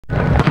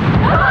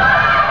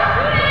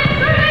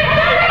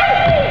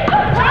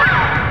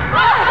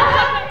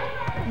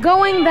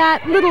going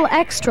that little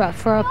extra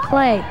for a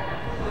play.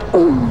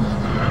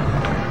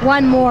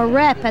 One more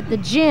rep at the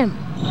gym.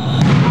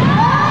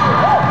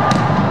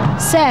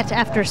 Set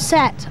after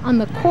set on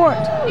the court.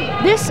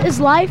 This is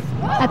life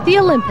at the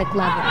Olympic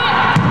level.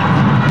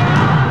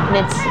 And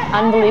it's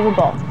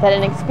unbelievable that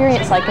an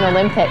experience like an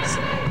Olympics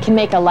can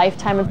make a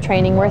lifetime of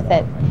training worth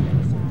it.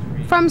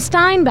 From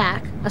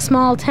Steinbach, a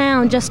small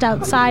town just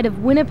outside of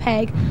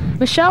Winnipeg,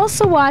 Michelle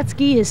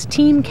Sawatsky is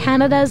Team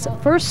Canada's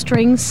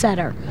first-string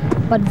setter.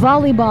 But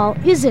volleyball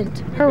isn't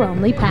her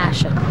only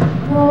passion.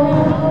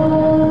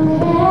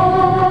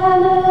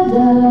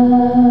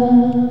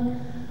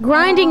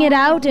 Grinding it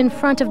out in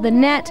front of the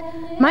net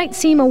might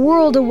seem a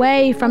world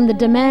away from the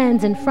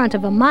demands in front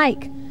of a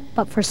mic,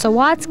 but for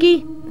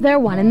Sawatsky, they're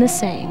one and the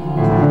same.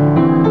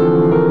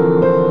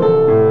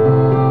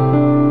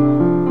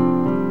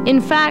 In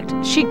fact,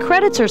 she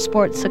credits her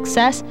sports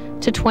success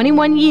to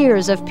 21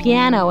 years of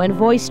piano and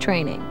voice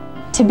training.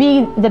 To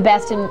be the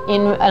best in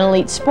an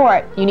elite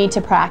sport, you need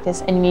to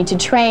practice and you need to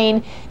train,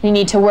 and you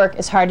need to work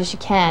as hard as you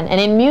can. And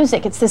in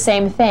music, it's the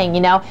same thing,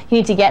 you know? You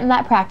need to get in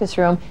that practice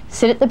room,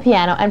 sit at the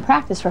piano, and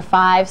practice for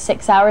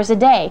 5-6 hours a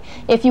day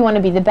if you want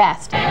to be the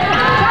best.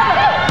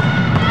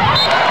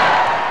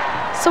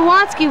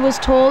 Sawatsky was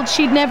told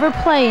she'd never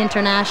play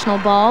international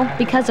ball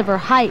because of her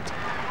height.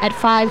 At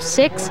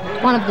 5'6",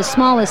 one of the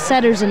smallest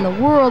setters in the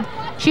world,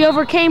 she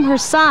overcame her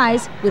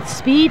size with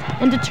speed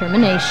and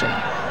determination.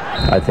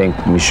 I think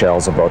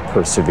Michelle's about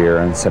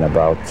perseverance and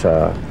about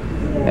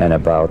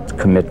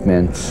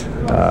commitment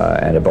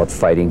and about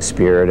fighting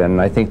spirit,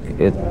 and I think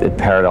it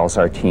parallels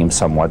our team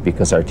somewhat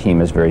because our team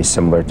is very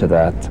similar to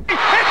that.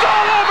 It's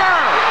all over!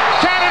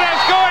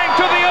 Canada's going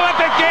to the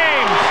Olympic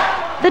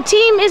Games! The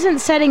team isn't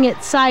setting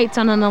its sights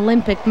on an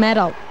Olympic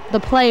medal.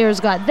 The players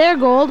got their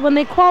gold when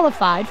they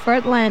qualified for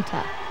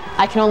Atlanta.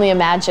 I can only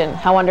imagine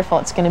how wonderful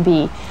it's going to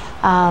be.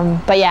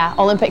 But yeah,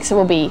 Olympics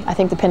will be, I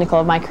think, the pinnacle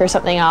of my career,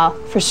 something I'll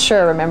for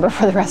sure remember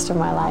for the rest of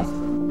my life.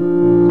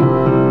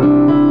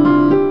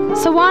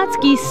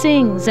 Sawatsky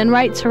sings and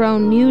writes her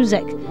own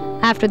music.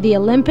 After the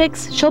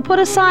Olympics, she'll put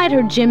aside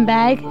her gym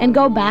bag and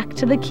go back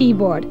to the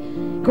keyboard,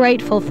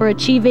 grateful for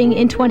achieving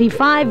in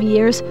 25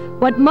 years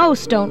what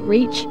most don't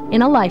reach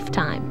in a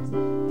lifetime.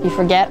 You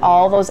forget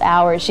all those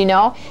hours, you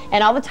know,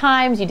 and all the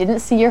times you didn't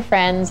see your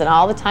friends and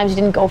all the times you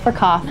didn't go for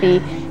coffee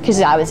because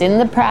I was in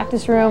the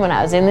practice room and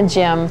I was in the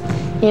gym,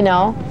 you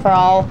know, for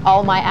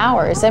all my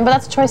hours. But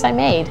that's a choice I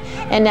made,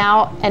 and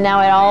now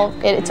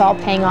it's all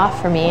paying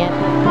off for me.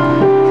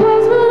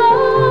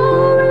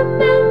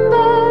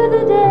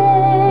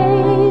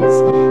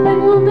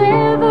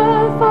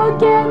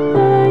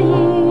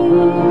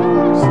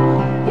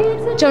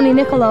 Joni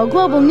Nicolo,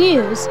 Global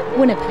News,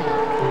 Winnipeg.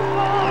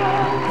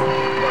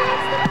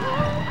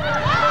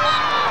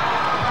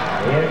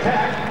 The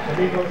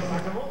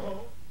attack,